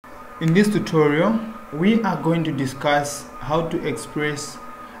In this tutorial, we are going to discuss how to express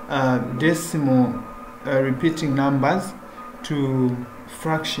decimal repeating numbers to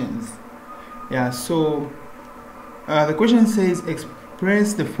fractions. So the question says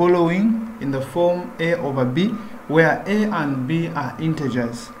express the following in the form a over b, where a and b are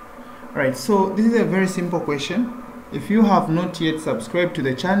integers. Alright, so this is a very simple question. If you have not yet subscribed to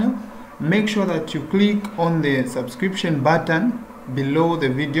the channel, make sure that you click on the subscription button below the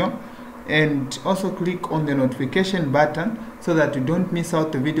video and also click on the notification button so that you don't miss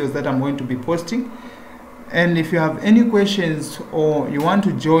out the videos that I'm going to be posting. And if you have any questions or you want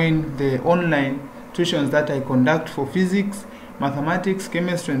to join the online tuitions that I conduct for physics, mathematics,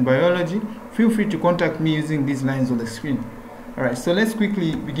 chemistry and biology, feel free to contact me using these lines on the screen. Alright, so let's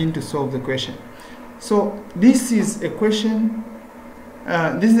quickly begin to solve the question. So this is a question,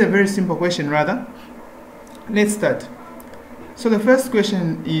 this is a very simple question rather. Let's start. So the first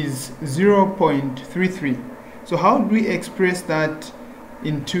question is 0.33. So how do we express that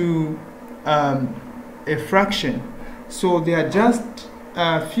into a fraction? So there are just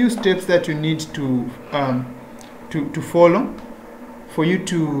a few steps that you need to follow for you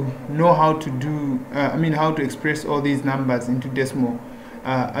to know how to do, how to express all these numbers into decimal,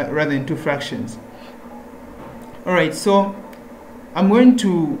 rather into fractions. All right, so I'm going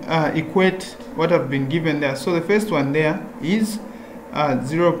to equate what I've been given there. So the first one there is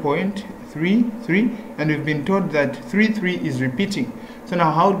 0.33, and we've been told that 33 is repeating. So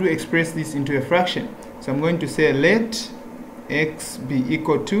now how do we express this into a fraction? So I'm going to say let x be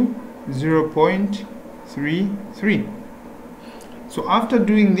equal to 0.33. So after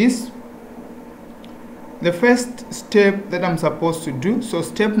doing this, the first step that I'm supposed to do, so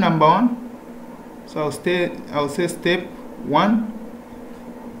step number one, so I'll say step one,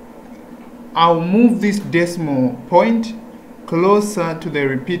 I'll move this decimal point closer to the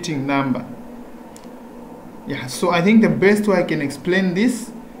repeating number. So I think the best way I can explain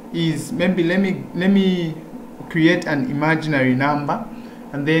this is maybe let me create an imaginary number,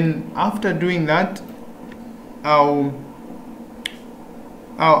 and then after doing that I'll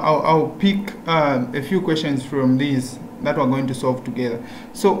pick a few questions from these that we're going to solve together.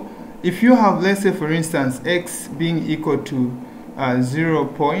 So if you have, let's say for instance, x being equal to 0.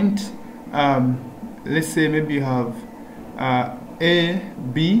 Let's say maybe you have a,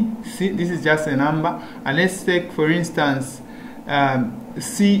 b, c. This is just a number, and let's take for instance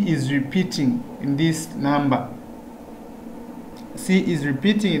c is repeating in this number. C is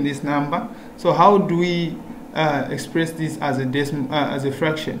repeating in this number. So how do we express this as a decimal, as a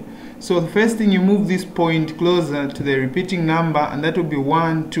fraction? So the first thing, you move this point closer to the repeating number, and that will be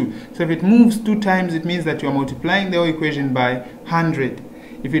 1, 2. So if it moves 2 times, it means that you are multiplying the whole equation by 100.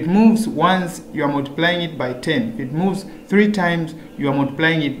 If it moves once, you are multiplying it by 10. If it moves 3 times, you are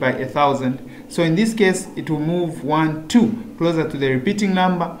multiplying it by 1,000. So in this case, it will move 1, 2 closer to the repeating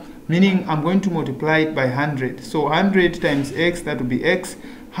number, meaning I'm going to multiply it by 100. So 100 times x, that will be x.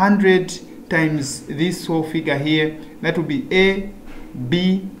 100 times this whole figure here, that will be a,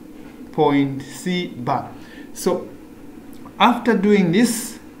 b, point, c, bar. So after doing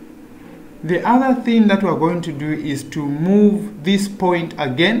this, the other thing that we're going to do is to move this point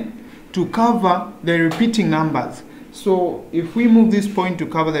again to cover the repeating numbers. So if we move this point to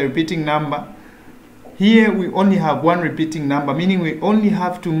cover the repeating number, here we only have one repeating number, meaning we only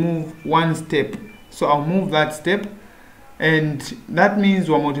have to move one step. So I'll move that step, and that means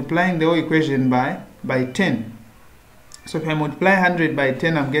we're multiplying the whole equation by 10. So if I multiply 100 by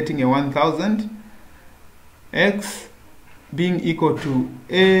 10, I'm getting a 1000. X being equal to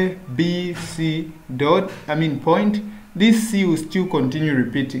a, b, c point. This c will still continue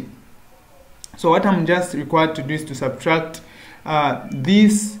repeating. So what I'm just required to do is to subtract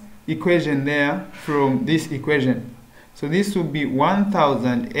this equation there from this equation. So this will be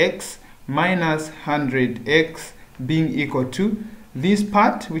 1000x minus 100x being equal to this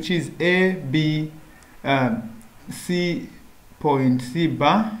part, which is a, b, c point c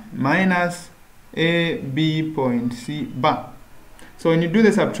bar minus a, b point c bar. So when you do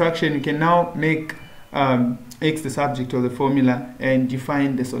the subtraction, you can now make x the subject of the formula and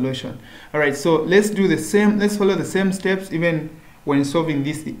define the solution. Alright, so let's do the same, let's follow the same steps even when solving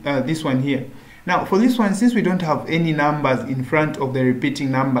this one here. Now for this one, since we don't have any numbers in front of the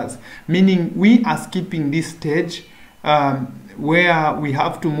repeating numbers, meaning we are skipping this stage where we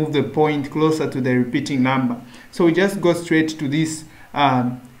have to move the point closer to the repeating number. So we just go straight to this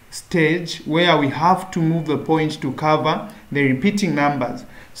stage where we have to move the point to cover the repeating numbers.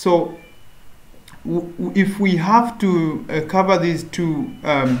 So if we have to cover these two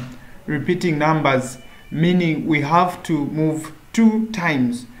repeating numbers, meaning we have to move 2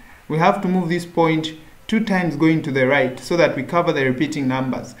 times. we have to move this point 2 times going to the right so that we cover the repeating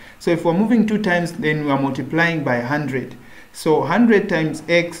numbers. So if we're moving 2 times, then we are multiplying by 100. So 100 times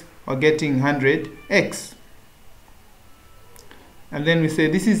x, we're getting 100x. And then we say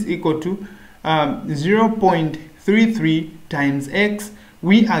this is equal to 0.33 times x.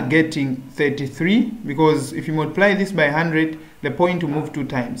 We are getting 33, because if you multiply this by 100, the point will move 2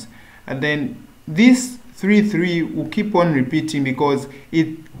 times. And then this 33 will keep on repeating because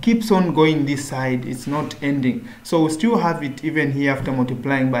it keeps on going this side, it's not ending. So we'll still have it even here after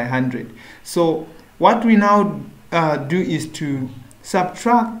multiplying by 100. So what we now do is to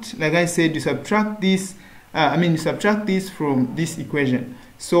subtract, like I said, you subtract this, subtract this from this equation.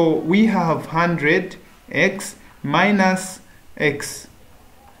 So we have 100x minus x.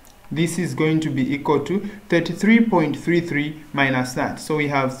 This is going to be equal to 33.33 minus that. So we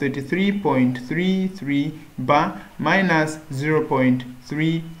have 33.33 bar minus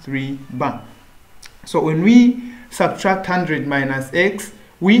 0.33 bar. So when we subtract 100 minus x,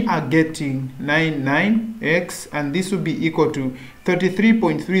 we are getting 99x, and this will be equal to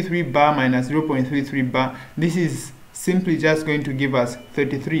 33.33 bar minus 0.33 bar. This is simply just going to give us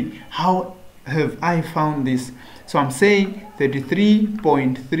 33. How have I found this? So I'm saying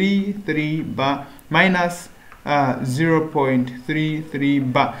 33.33 bar minus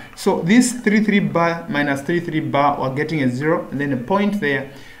 0.33 bar. So this 33 bar minus 33 bar, we're getting a 0, and then a point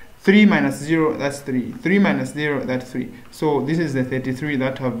there. 3 minus 0, that's 3. 3 minus 0, that's 3. So this is the 33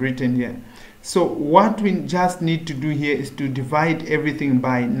 that I've written here. So what we just need to do here is to divide everything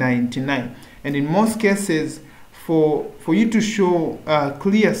by 99. And in most cases, for you to show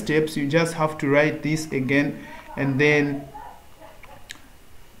clear steps, you just have to write this again, and then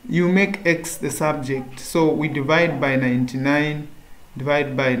you make x the subject. So we divide by 99,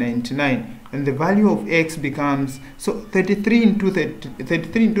 divide by 99, and the value of x becomes, so 33 into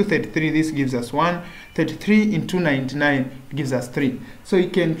 33, this gives us 1. 33 into 99 gives us 3. So you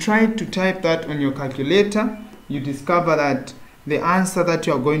can try to type that on your calculator. You discover that the answer that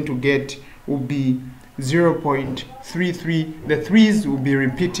you are going to get will be 0.33. the 3's will be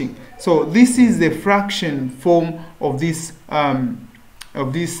repeating. So this is the fraction form of this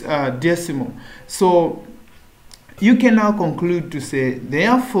decimal. So you can now conclude to say,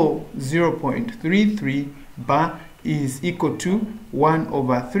 therefore 0.33 bar is equal to 1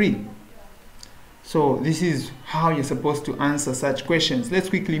 over 3. So this is how you're supposed to answer such questions. Let's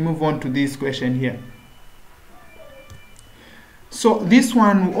quickly move on to this question here. So this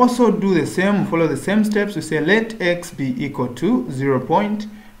one will also do the same, follow the same steps. We say let x be equal to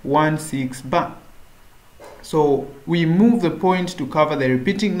 0.16 bar. So we move the point to cover the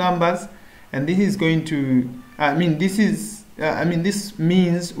repeating numbers, and this is going to, this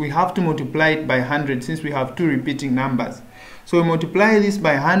means we have to multiply it by 100 since we have 2 repeating numbers. So we multiply this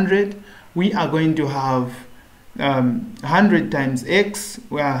by 100, we are going to have 100 times x,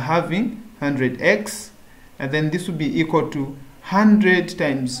 we are having 100x, and then this will be equal to 100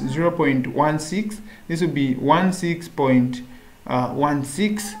 times 0.16, this will be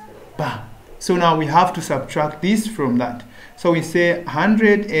 16.16 bar. So now we have to subtract this from that. So we say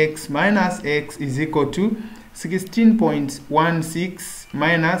 100x minus x is equal to 16.16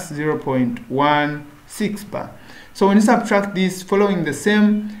 minus 0.16 bar. So when you subtract this following the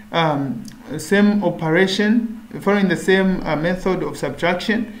same operation, following the same method of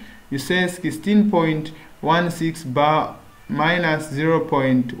subtraction, you say 16.16 bar minus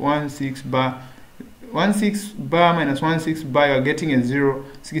 0.16 bar. 16 bar minus 16 bar, you're getting a 0.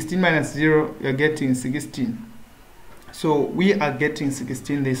 16 minus 0, you're getting 16. So we are getting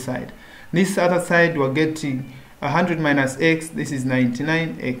 16 this side. This other side, we're getting 100 minus x. This is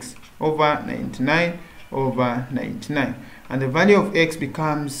 99x over 99 over 99. And the value of x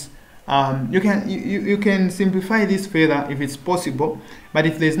becomes, you can simplify this further if it's possible. But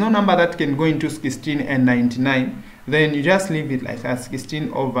if there's no number that can go into 16 and 99, then you just leave it like that,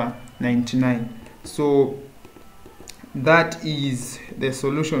 16 over 99. So that is the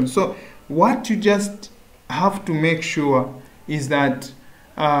solution. So what you just have to make sure is that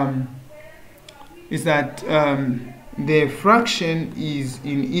the fraction is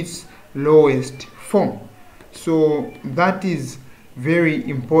in its lowest form. So that is very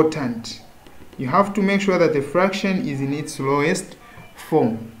important. You have to make sure that the fraction is in its lowest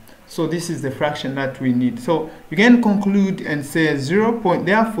form. So this is the fraction that we need. So you can conclude and say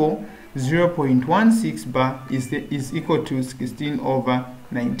therefore 0.16 bar is equal to 16 over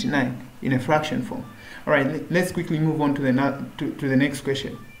 99 in a fraction form. All right, let's quickly move on to the next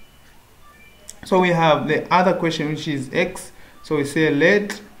question. So we have the other question, which is x. So we say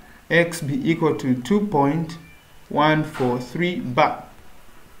let x be equal to 2.143 bar.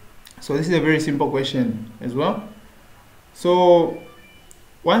 So this is a very simple question as well. So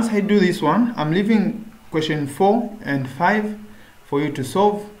once I do this one, I'm leaving question 4 and 5 for you to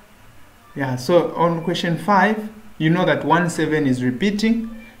solve. Yeah, so on question 5, you know that 1 7 is repeating.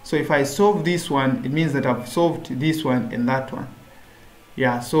 So if I solve this one, it means that I've solved this one and that one.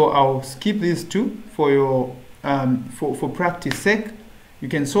 Yeah, so I'll skip these two for your for practice sake. You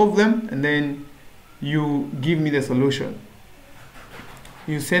can solve them and then you give me the solution.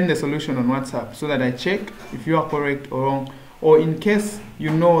 You send the solution on WhatsApp so that I check if you are correct or wrong, or in case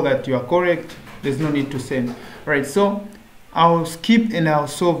you know that you are correct, there's no need to send. All right, so I'll skip and I'll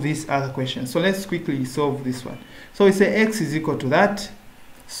solve this other question. So let's quickly solve this one. So we say x is equal to that.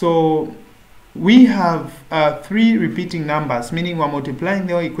 So we have 3 repeating numbers, meaning we're multiplying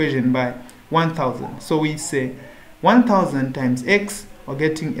the equation by 1000. So we say 1000 times x, we're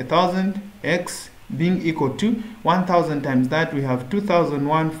getting 1000, x being equal to 1000 times that, we have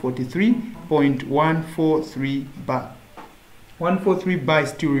 2143.143 bar. 143 bar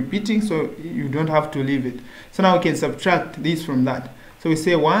is still repeating, so you don't have to leave it. So now we can subtract this from that. So we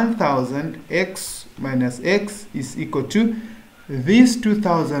say 1000 x minus x is equal to this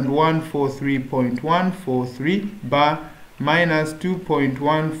 2143.143 bar minus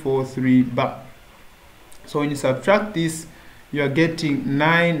 2.143 bar. So when you subtract this, you are getting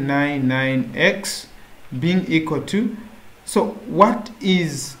 999x being equal to, so what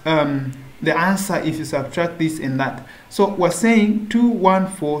is the answer if you subtract this and that? So we're saying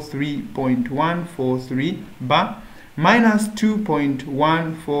 2143.143 bar minus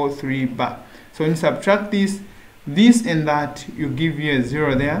 2.143 bar. So when you subtract this and that, you give you a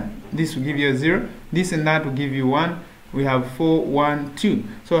 0 there. This will give you a 0. This and that will give you 1. We have 4, 1, 2.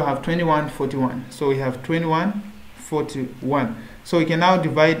 So we have 2141. So we have 2141. So we can now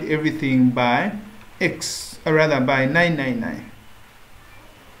divide everything by x, or rather by 999.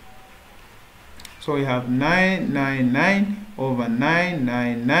 So we have 999 over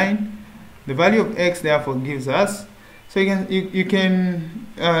 999. The value of x therefore gives us. So you can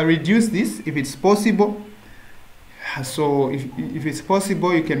reduce this if it's possible. So if it's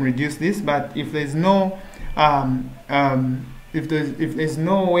possible, you can reduce this. But if there's no if there's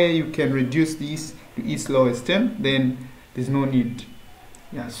no way you can reduce this to its lowest term, then there's no need.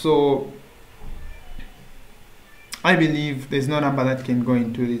 Yeah. So I believe there's no number that can go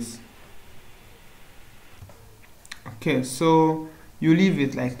into this. Okay, so you leave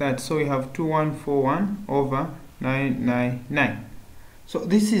it like that. So we have 2141 over 999. So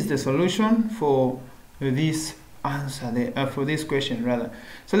this is the solution for this answer, for this question rather.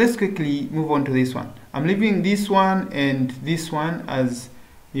 So let's quickly move on to this one. I'm leaving this one and this one as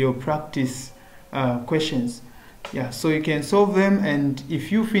your practice questions. Yeah, so you can solve them, and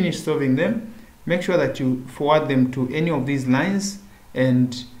if you finish solving them, make sure that you forward them to any of these lines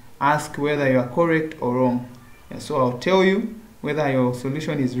and ask whether you are correct or wrong. Yeah, so I'll tell you whether your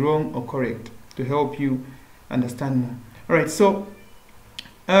solution is wrong or correct to help you understand more. All right, so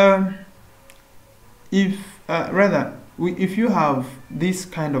if you have this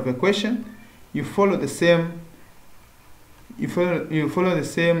kind of equation, you follow the same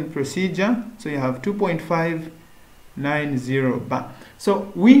procedure. So you have 2.590 bar. So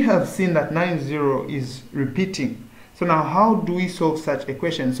we have seen that 90 is repeating. So now how do we solve such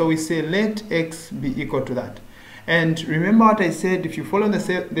equation? So we say let x be equal to that. And remember what I said, if you follow the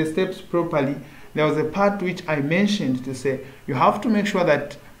steps properly, there was a part which I mentioned to say you have to make sure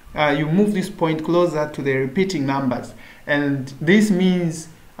that you move this point closer to the repeating numbers, and this means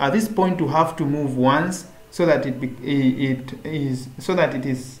this point will have to move once so that it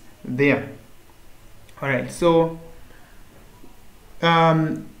is there. All right. So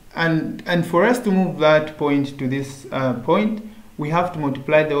and for us to move that point to this point, we have to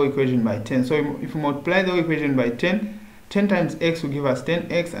multiply the whole equation by 10. So if we multiply the whole equation by 10 times x will give us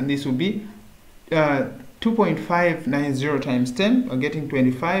 10x, and this will be 2.590 times 10, we're getting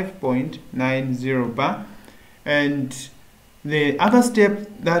 25.90 bar. And the other step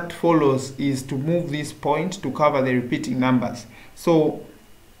that follows is to move this point to cover the repeating numbers. So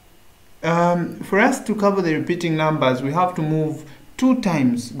for us to cover the repeating numbers, we have to move 2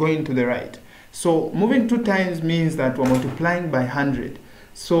 times going to the right. So moving 2 times means that we're multiplying by 100.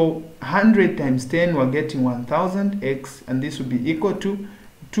 So 100 times 10, we're getting 1000x, and this will be equal to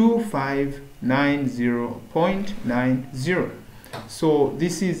 2590.90. So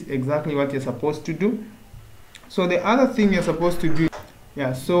this is exactly what you're supposed to do. So the other thing you're supposed to do,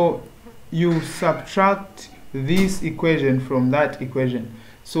 yeah, so you subtract this equation from that equation.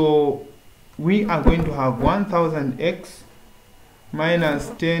 So we are going to have 1000x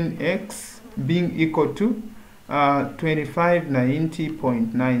minus 10x being equal to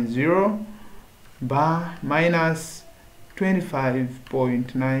 2590.90 bar minus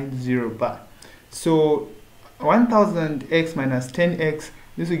 25.90 bar. So 1000x minus 10x,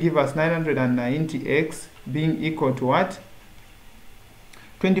 this will give us 990x being equal to what?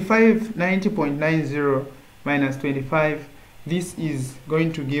 2590.90 minus 25. This is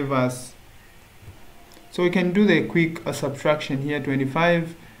going to give us, so we can do the quick subtraction here.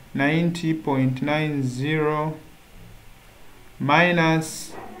 2590.90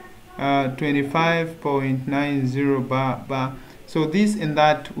 minus 25.90 bar. So this and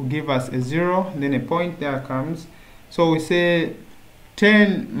that will give us a 0, then a point there comes. So we say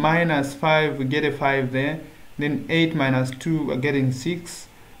 10 minus 5, we get a 5 there. Then 8 minus 2, we're getting 6.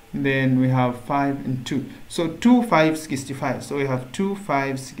 Then we have 5 and 2. So 2, 5, 65. So we have 2,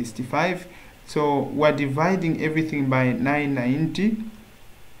 5, 65. So we're dividing everything by 990.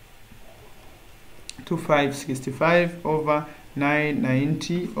 2, 5, 65 over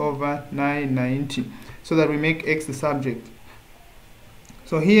 990 over 990. So that we make x the subject.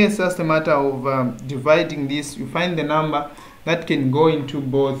 So here it's just a matter of dividing this. You find the number that can go into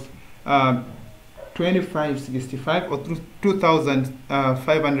both 2565 or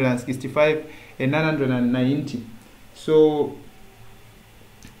 2565 and 990. So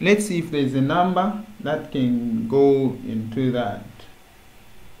let's see if there's a number that can go into that.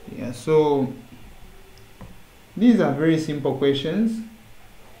 Yeah, so these are very simple questions.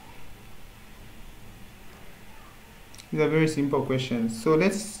 These are very simple questions. So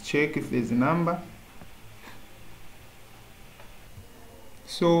let's check if there's a number.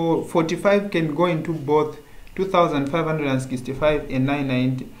 So 45 can go into both 2565 and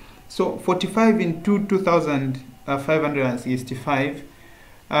 990. So 45 into 2565,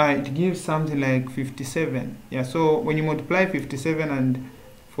 it gives something like 57. Yeah, so when you multiply 57 and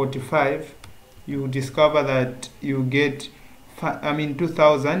 45, you discover that you get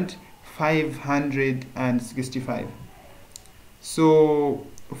 2565. So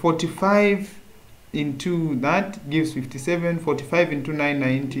 45 into that gives 57. 45 into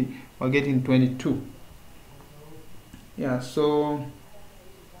 990, we're getting 22. Yeah, so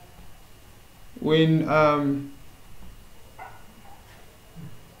when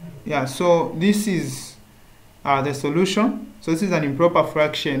so this is the solution. So this is an improper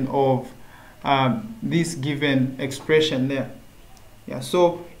fraction of this given expression there. Yeah,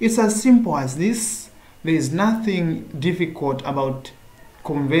 so it's as simple as this. There is nothing difficult about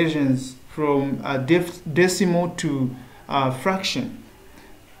conversions from decimal to fraction.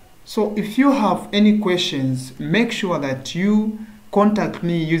 So if you have any questions, make sure that you contact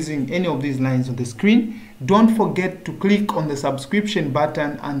me using any of these lines on the screen. Don't forget to click on the subscription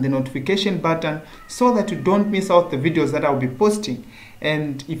button and the notification button so that you don't miss out the videos that I'll be posting.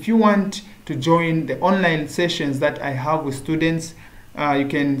 And if you want to join the online sessions that I have with students, you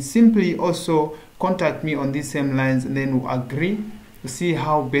can simply also contact me on these same lines, and then we'll agree to see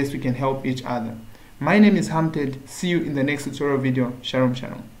how best we can help each other. My name is Hamted. See you in the next tutorial video. Shalom,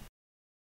 shalom.